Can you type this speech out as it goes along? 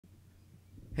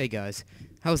Hey guys,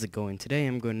 how's it going? Today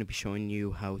I'm going to be showing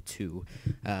you how to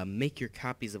make your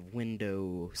copies of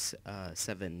Windows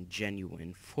 7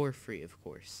 genuine for free, of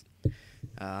course.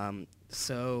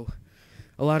 So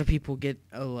a lot of people get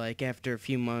like after a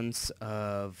few months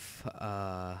of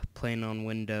playing on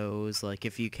Windows, like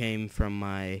if you came from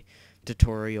my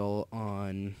tutorial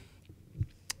on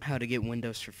how to get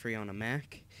Windows for free on a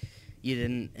Mac, you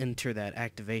didn't enter that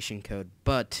activation code,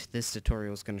 but this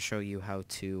tutorial is going to show you how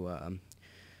to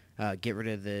get rid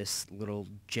of this little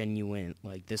genuine,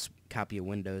 like this copy of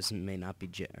Windows may not be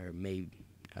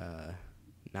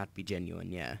not be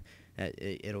genuine. Yeah,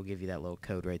 it'll give you that little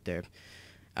code right there.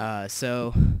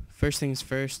 So first things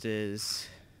first is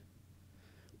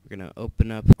we're gonna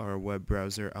open up our web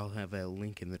browser. I'll have a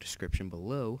link in the description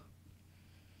below.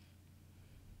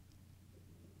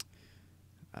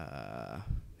 There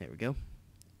we go.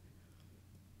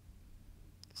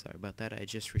 Sorry about that. I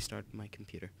just restarted my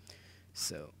computer.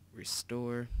 So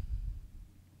restore.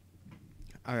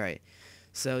 Alright,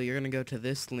 so you're going to go to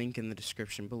this link in the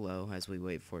description below as we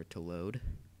wait for it to load.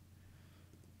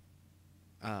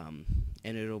 And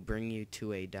it'll bring you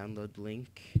to a download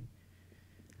link.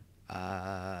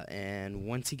 And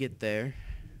once you get there,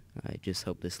 I just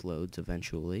hope this loads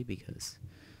eventually because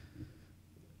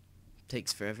it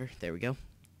takes forever. There we go.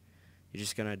 You're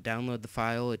just going to download the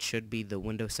file. It should be the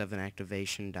Windows 7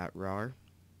 activation.rar.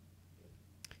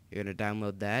 You're going to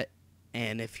download that,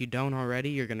 and if you don't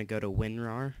already, you're going to go to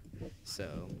WinRAR.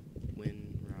 So,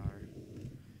 WinRAR.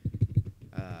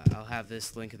 I'll have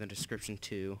this link in the description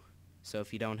too. So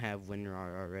if you don't have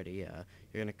WinRAR already, you're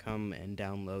going to come and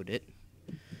download it.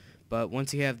 But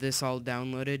once you have this all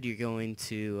downloaded, you're going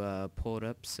to pull it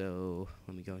up. So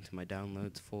let me go into my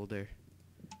downloads folder.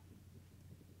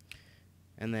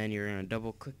 And then you're going to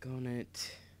double click on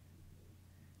it.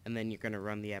 And then you're going to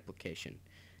run the application.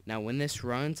 Now when this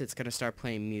runs, it's going to start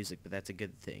playing music, but that's a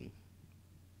good thing.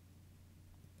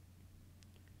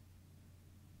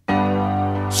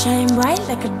 Shine bright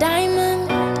like a diamond.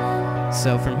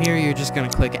 So from here, you're just going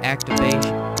to click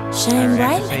activation. Shine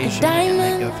bright like a And then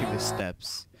diamond. go through the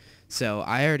steps. So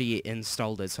I already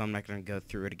installed it, so I'm not going to go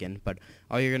through it again. But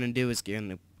all you're going to do is you're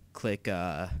going to click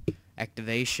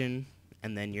activation.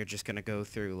 And then you're just going to go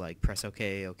through, like, press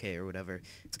OK, OK, or whatever.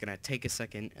 It's going to take a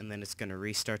second, and then it's going to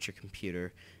restart your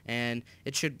computer. And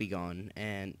it should be gone.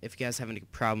 And if you guys have any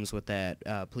problems with that,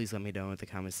 please let me know in the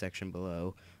comments section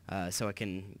below so I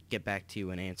can get back to you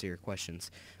and answer your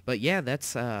questions. But, yeah,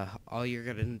 that's all you're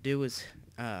going to do is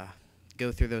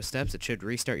go through those steps. It should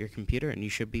restart your computer, and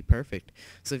you should be perfect.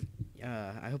 So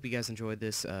I hope you guys enjoyed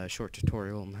this short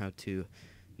tutorial on how to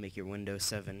make your Windows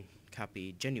 7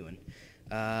 copy genuine.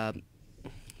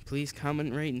 Please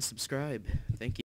comment, rate, and subscribe. Thank you.